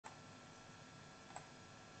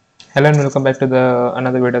Hello and welcome back to the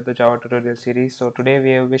another video of the Java tutorial series. So today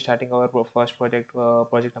we will be starting our first project,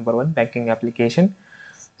 project number 1, banking application.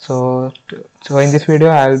 So in this video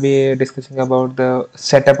I will be discussing about the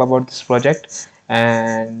setup about this project,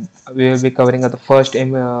 and we will be covering the first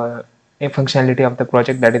functionality of the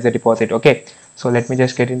project, that is a deposit. Okay, so let me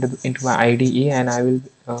just get into my IDE, and I will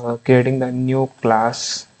creating the new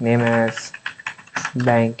class name as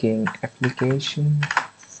banking application.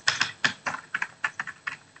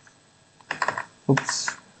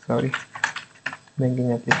 Oops, sorry.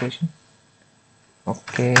 Banking application.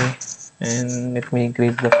 Okay, and let me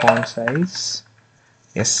increase the font size.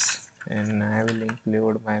 Yes, and I will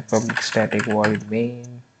include my public static void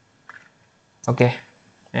main. Okay,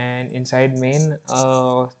 and inside main,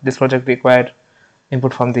 this project required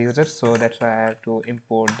input from the user, so that's why I have to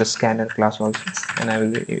import the scanner class also, and I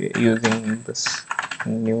will be using this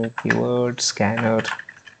new keyword scanner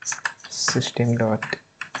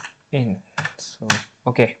system.in. So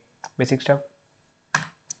okay, basic stuff.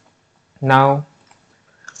 Now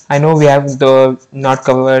I know we have the not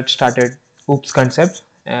covered started oops concept,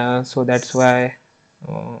 so that's why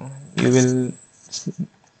you will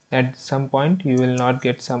at some point you will not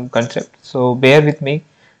get some concept. So bear with me.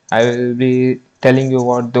 I will be telling you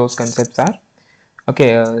what those concepts are.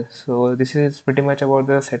 Okay, so this is pretty much about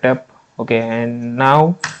the setup. Okay, and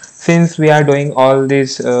now since we are doing all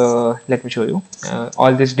this, let me show you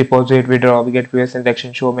all this deposit, withdraw, we get previous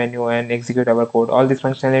transaction, show menu, and execute our code. All this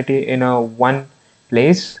functionality in a one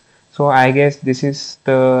place. So I guess this is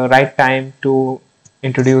the right time to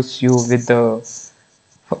introduce you with the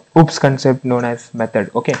oops concept known as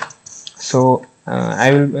method. Okay, so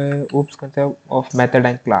I will oops concept of method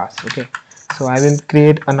and class. Okay, so I will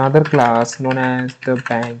create another class known as the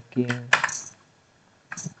bank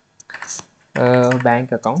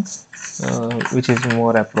account, which is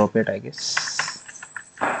more appropriate, I guess.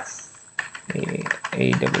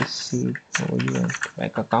 A-double-C-O-U-N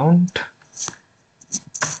bank account.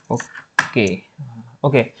 Okay,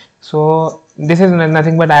 okay, so this is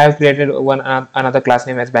nothing but I have created another class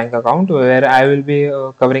name as bank account, where I will be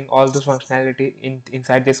covering all those functionality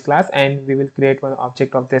inside this class, and we will create one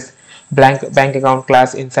object of this bank account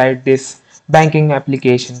class inside this banking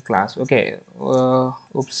application class. Okay,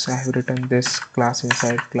 oops, I have written this class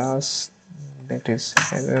inside class, that is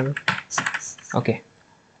error. Okay,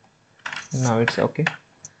 now it's okay.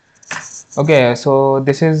 Okay, so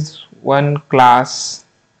this is one class,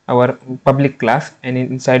 our public class, and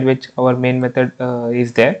inside which our main method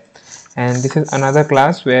is there, and this is another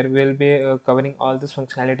class where we'll be covering all those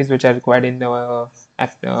functionalities which are required in the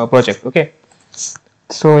project. Okay,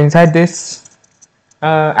 so inside this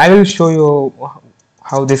I will show you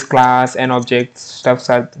how this class and object stuffs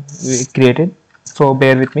are created, so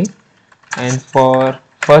bear with me. And for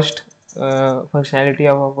first functionality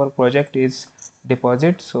of our project is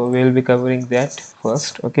deposit, so we will be covering that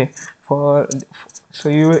first. Okay, for so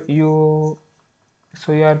you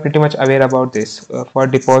are pretty much aware about this. For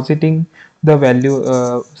depositing the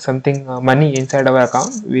value something money inside our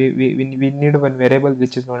account, we need one variable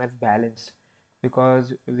which is known as balance,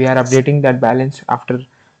 because we are updating that balance after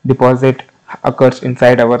deposit occurs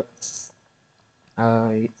inside our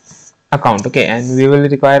uh, account. Okay, and we will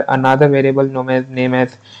require another variable name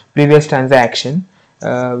as previous transaction,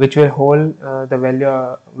 which will hold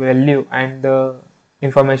the value and the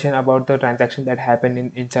information about the transaction that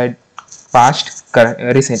happened inside past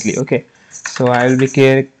recently. Okay, so I will be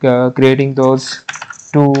creating those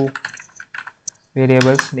two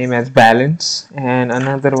variables, name as balance and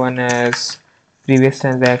another one as previous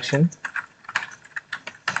transaction.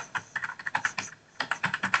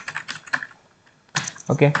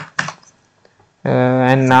 Okay,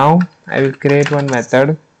 and now I will create one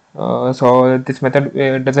method. So this method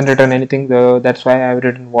doesn't return anything, that's why I've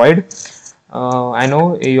written void. I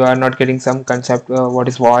know you are not getting some concept, what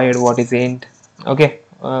is void, what is int. Okay,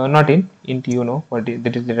 not int, you know what is,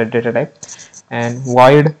 that is the data type, and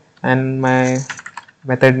void, and my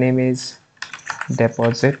method name is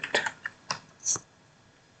deposit.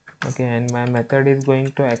 Okay, and my method is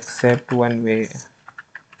going to accept one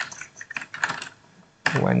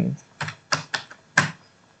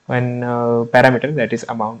parameter, that is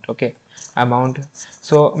amount. Okay, amount.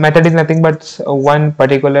 So method is nothing but one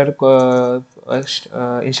particular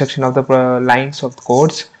instruction of the lines of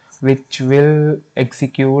codes which will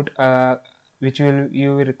execute, which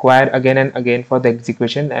you will require again and again for the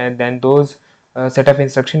execution, and then those set of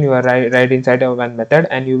instruction you are write inside of one method,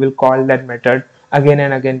 and you will call that method again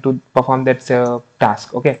and again to perform that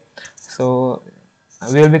task. Okay, so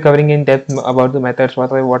we will be covering in depth about the methods,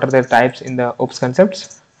 what are their types in the OOPS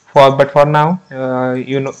concepts. But for now,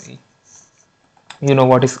 you know, you know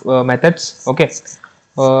what is methods. Okay,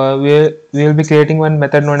 we will be creating one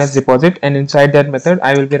method known as deposit, and inside that method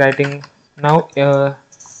I will be writing now,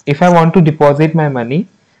 if I want to deposit my money,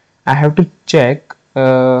 I have to check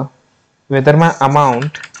whether my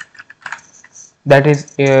amount that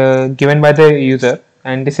is given by the user,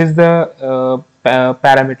 and this is the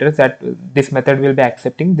parameters that this method will be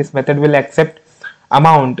accepting. This method will accept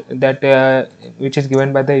amount that which is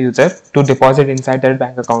given by the user to deposit inside that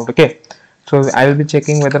bank account. Okay, so I will be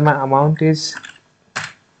checking whether my amount is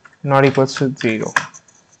not equals to 0.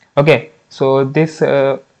 Okay, so this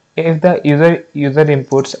if the user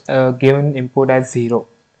inputs given input as 0,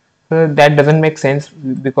 so that doesn't make sense,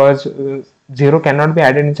 because 0 cannot be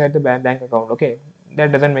added inside the bank account. Okay,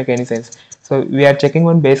 that doesn't make any sense. So we are checking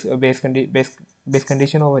one base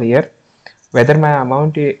condition over here, whether my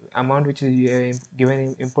amount which is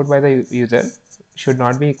given input by the user should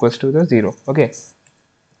not be equals to the 0. Okay,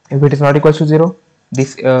 if it is not equals to 0,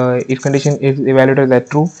 this if condition is evaluated as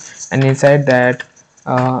true, and inside that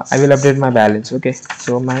I will update my balance. Okay,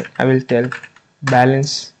 so I will tell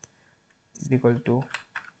balance is equal to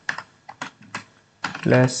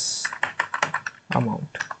plus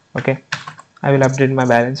amount. Okay, I will update my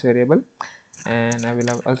balance variable, and I will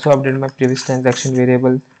also update my previous transaction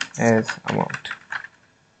variable as amount.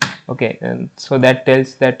 Okay, and so that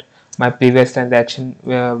tells that my previous transaction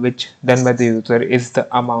which done by the user is the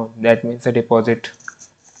amount, that means the deposit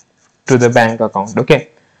to the bank account. Okay,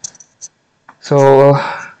 so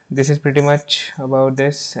this is pretty much about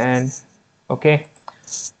this. And okay,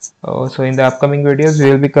 so in the upcoming videos we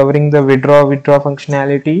will be covering the withdraw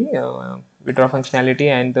functionality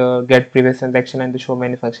and the get previous transaction and the show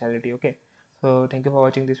menu functionality. Okay, so thank you for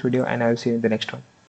watching this video, and I will see you in the next one.